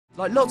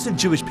Like lots of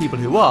Jewish people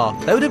who are,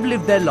 they would have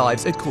lived their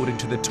lives according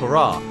to the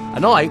Torah,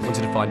 and I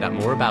wanted to find out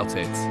more about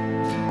it.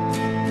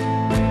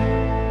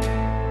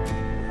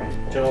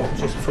 Joel,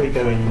 just before you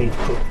go in, you need to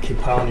put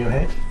kippah on your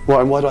head. Right,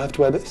 and why do I have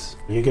to wear this?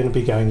 You're going to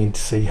be going in to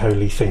see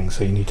holy things,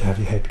 so you need to have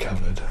your head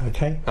covered,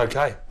 okay?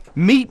 Okay.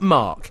 Meet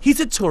Mark. He's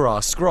a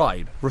Torah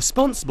scribe,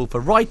 responsible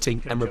for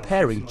writing and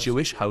repairing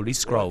Jewish holy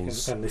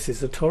scrolls. And this is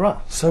the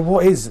Torah. So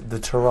what is the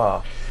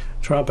Torah?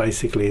 Torah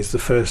basically is the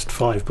first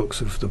 5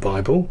 books of the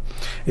Bible.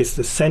 It's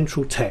the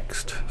central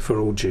text for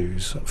all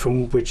Jews,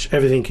 from which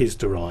everything is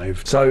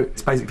derived. So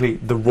it's basically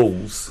the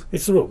rules.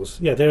 It's the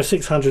rules. Yeah, there are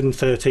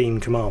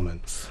 613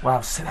 commandments. Wow,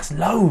 so that's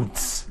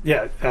loads.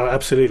 Yeah,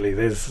 absolutely.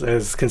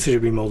 There's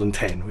considerably more than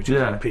 10, which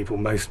Yeah.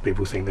 most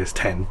people think there's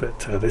 10,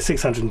 but there's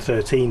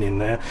 613 in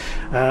there,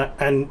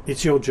 and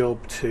it's your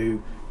job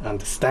to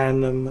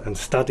understand them and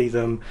study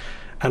them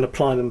and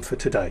apply them for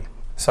today.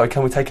 So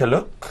can we take a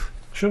look?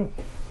 Sure.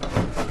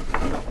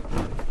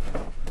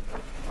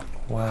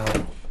 Wow.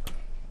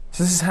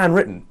 So this is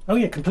handwritten? Oh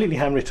yeah, completely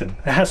handwritten.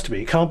 It has to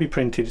be. It can't be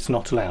printed. It's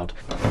not allowed.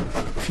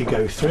 If you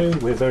go through,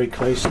 we're very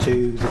close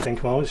to the 10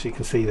 Commandments. You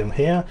can see them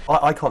here.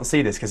 I can't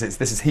see this because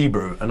this is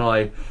Hebrew and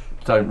I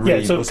don't read. Yeah,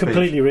 it's or speak.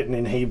 completely written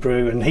in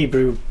Hebrew, and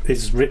Hebrew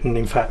is written,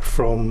 in fact,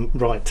 from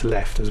right to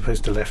left as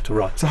opposed to left to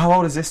right. So how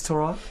old is this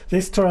Torah?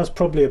 This Torah is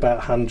probably about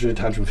 100,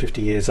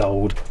 150 years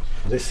old.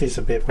 This is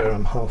a bit where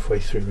I'm halfway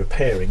through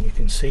repairing. You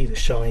can see the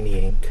shiny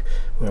ink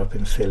where I've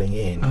been filling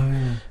in. Oh,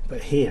 yeah.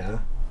 But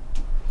here,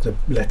 the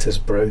letter's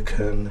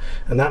broken,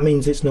 and that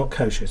means it's not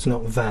kosher, it's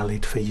not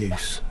valid for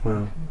use.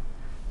 Wow.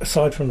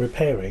 Aside from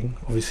repairing,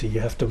 obviously you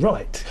have to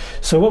write.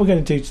 So what we're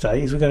going to do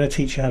today is we're going to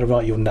teach you how to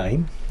write your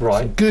name.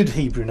 Right. It's a good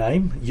Hebrew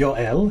name,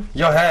 Yoel.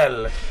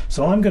 Yoel.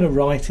 So I'm going to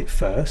write it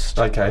first.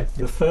 Okay.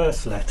 The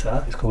first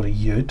letter is called a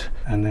Yud,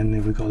 and then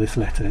we've got this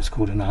letter, it's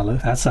called an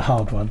Aleph. That's a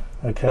hard one.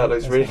 Okay. That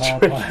looks really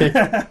tricky.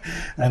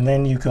 And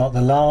then you've got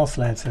the last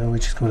letter,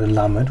 which is called a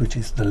Lamed, which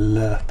is the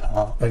L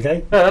part.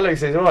 Okay? Yeah, that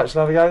looks easy. Right,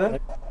 shall I have a go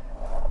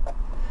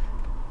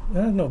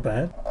then? Not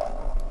bad.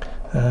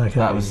 Okay.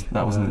 That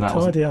wasn't.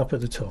 Tidy up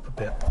at the top a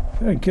bit.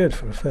 Very good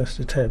for a first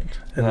attempt.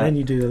 And then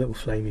you do a little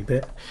flamey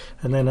bit,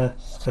 and then a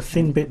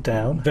thin bit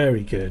down.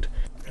 Very good.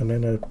 And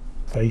then a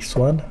base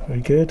one. Very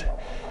good.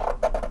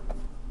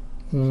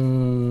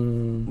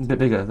 A bit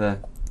bigger there.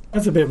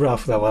 That's a bit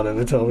rough, that one at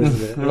the top,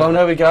 isn't it? Well,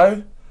 there we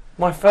go.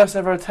 My first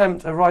ever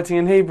attempt at writing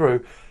in Hebrew.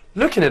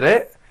 Looking at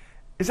it,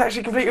 it's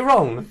actually completely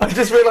wrong. I've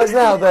just realised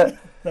now that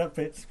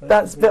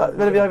that's going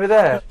to be over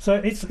there. So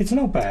it's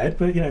not bad,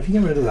 but if you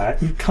get rid of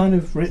that, you've kind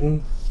of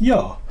written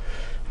Yah,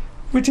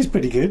 which is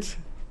pretty good.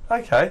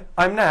 Okay,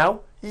 I'm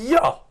now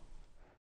Yah.